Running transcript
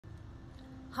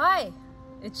Hi,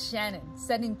 it's Shannon,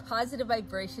 sending positive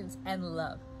vibrations and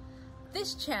love.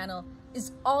 This channel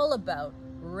is all about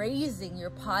raising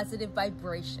your positive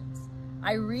vibrations.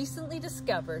 I recently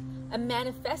discovered a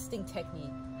manifesting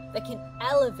technique that can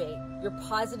elevate your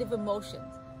positive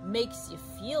emotions, makes you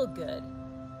feel good,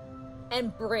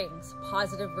 and brings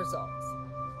positive results.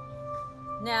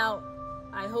 Now,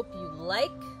 I hope you like,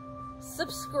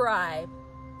 subscribe,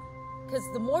 because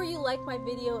the more you like my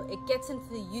video, it gets into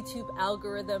the YouTube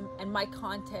algorithm and my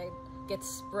content gets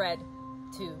spread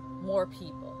to more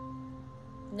people.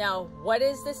 Now, what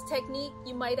is this technique,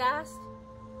 you might ask?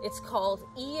 It's called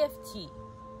EFT,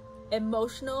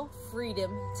 Emotional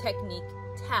Freedom Technique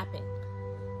Tapping.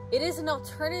 It is an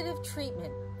alternative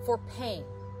treatment for pain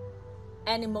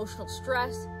and emotional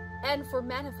stress and for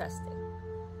manifesting.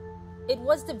 It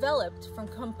was developed from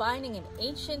combining an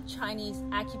ancient Chinese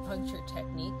acupuncture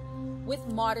technique with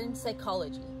modern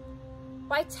psychology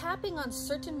by tapping on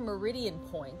certain meridian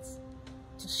points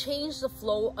to change the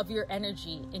flow of your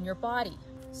energy in your body.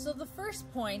 So the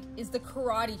first point is the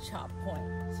karate chop point.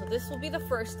 So this will be the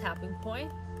first tapping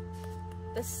point.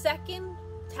 The second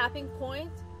tapping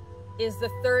point is the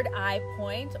third eye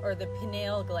point, or the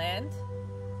pineal gland.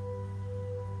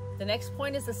 The next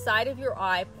point is the side of your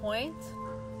eye point,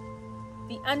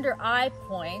 the under eye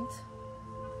point,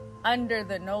 under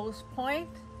the nose point,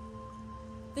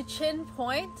 the chin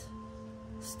point,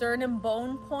 sternum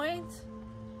bone point,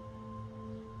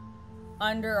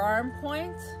 underarm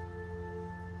point,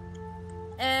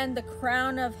 and the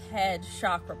crown of head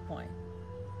chakra point.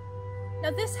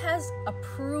 Now this has a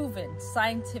proven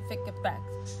scientific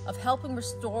effect of helping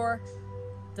restore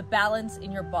the balance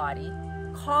in your body,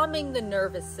 calming the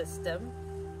nervous system,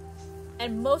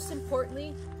 and most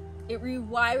importantly, it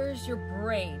rewires your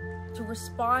brain to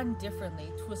respond differently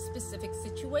to a specific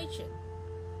situation.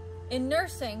 In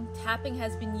nursing, tapping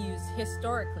has been used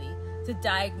historically to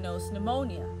diagnose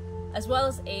pneumonia, as well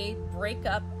as aid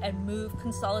breakup and move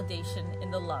consolidation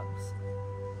in the lungs,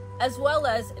 as well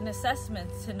as an assessment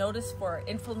to notice for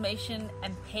inflammation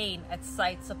and pain at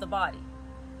sites of the body.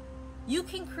 You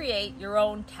can create your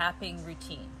own tapping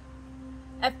routine.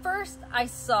 At first, I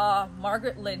saw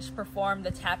Margaret Lynch perform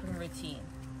the tapping routine,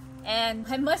 and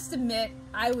I must admit,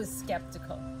 I was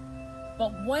skeptical.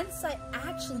 But once I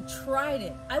actually tried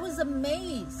it, I was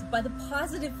amazed by the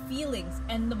positive feelings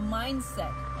and the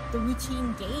mindset the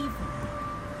routine gave me.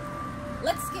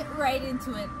 Let's get right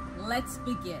into it. Let's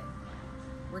begin.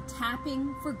 We're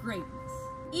tapping for greatness.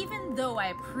 Even though I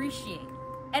appreciate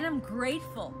and I'm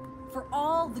grateful for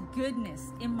all the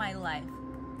goodness in my life,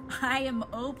 I am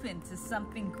open to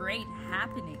something great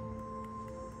happening.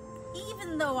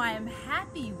 Even though I am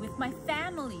happy with my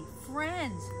family,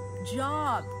 friends,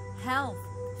 job, health,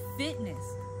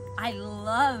 fitness, I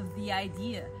love the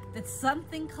idea that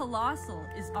something colossal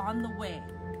is on the way.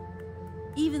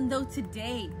 Even though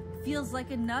today feels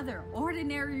like another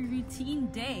ordinary routine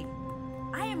day,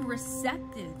 I am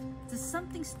receptive to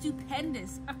something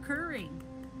stupendous occurring.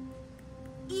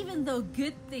 Even though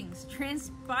good things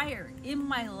transpire in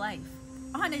my life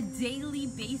on a daily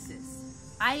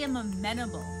basis, I am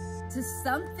amenable to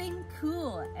something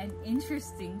cool and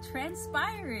interesting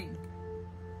transpiring.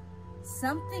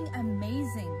 Something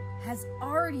amazing has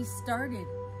already started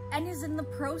and is in the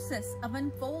process of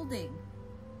unfolding.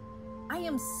 I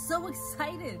am so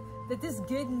excited that this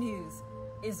good news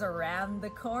is around the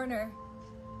corner.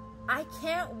 I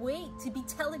can't wait to be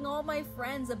telling all my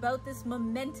friends about this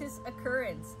momentous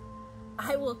occurrence.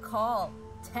 I will call,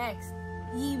 text,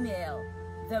 email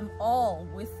them all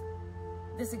with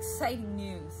this exciting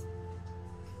news.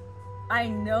 I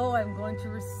know I'm going to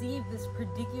receive this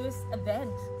prodigious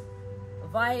event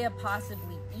via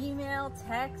possibly email,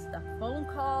 text, a phone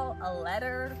call, a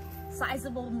letter,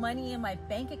 sizable money in my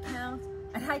bank account,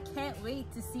 and I can't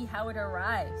wait to see how it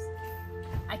arrives.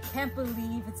 I can't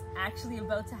believe it's actually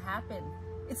about to happen.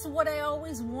 It's what I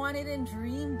always wanted and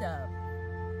dreamed of.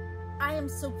 I am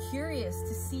so curious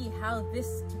to see how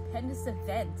this stupendous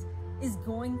event is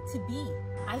going to be.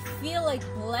 I feel like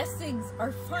blessings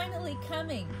are finally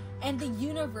coming and the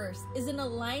universe is in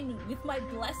alignment with my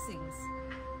blessings.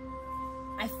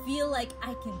 I feel like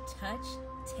I can touch,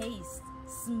 taste,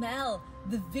 smell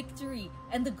the victory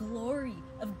and the glory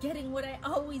of getting what I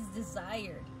always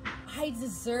desired. I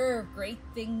deserve great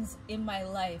things in my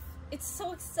life. It's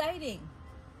so exciting.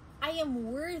 I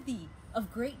am worthy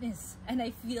of greatness and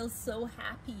I feel so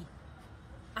happy.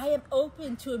 I am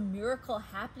open to a miracle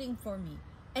happening for me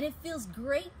and it feels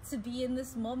great to be in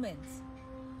this moment.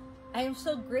 I am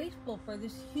so grateful for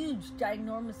this huge,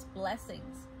 ginormous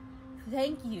blessings.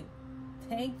 Thank you.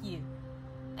 Thank you.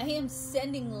 I am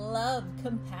sending love,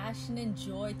 compassion, and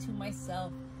joy to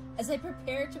myself as I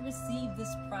prepare to receive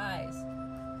this prize.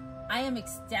 I am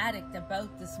ecstatic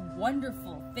about this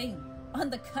wonderful thing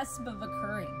on the cusp of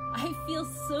occurring. I feel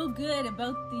so good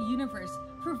about the universe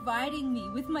providing me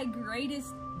with my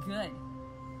greatest good.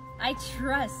 I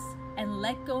trust and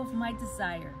let go of my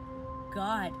desire.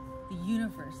 God, the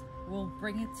universe, will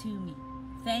bring it to me.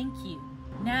 Thank you.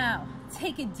 Now,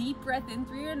 take a deep breath in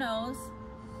through your nose,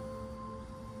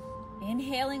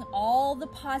 inhaling all the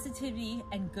positivity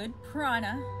and good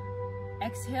prana.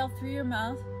 Exhale through your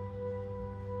mouth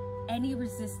any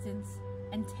resistance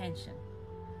and tension.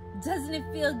 Doesn't it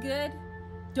feel good?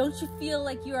 Don't you feel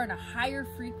like you are on a higher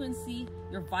frequency?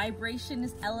 Your vibration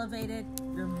is elevated.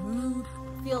 Your mood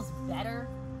feels better.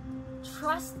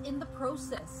 Trust in the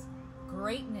process.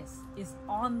 Greatness is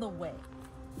on the way.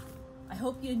 I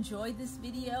hope you enjoyed this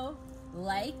video.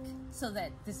 Like so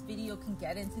that this video can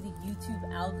get into the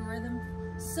YouTube algorithm.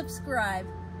 Subscribe.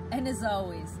 And as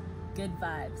always, good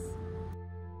vibes.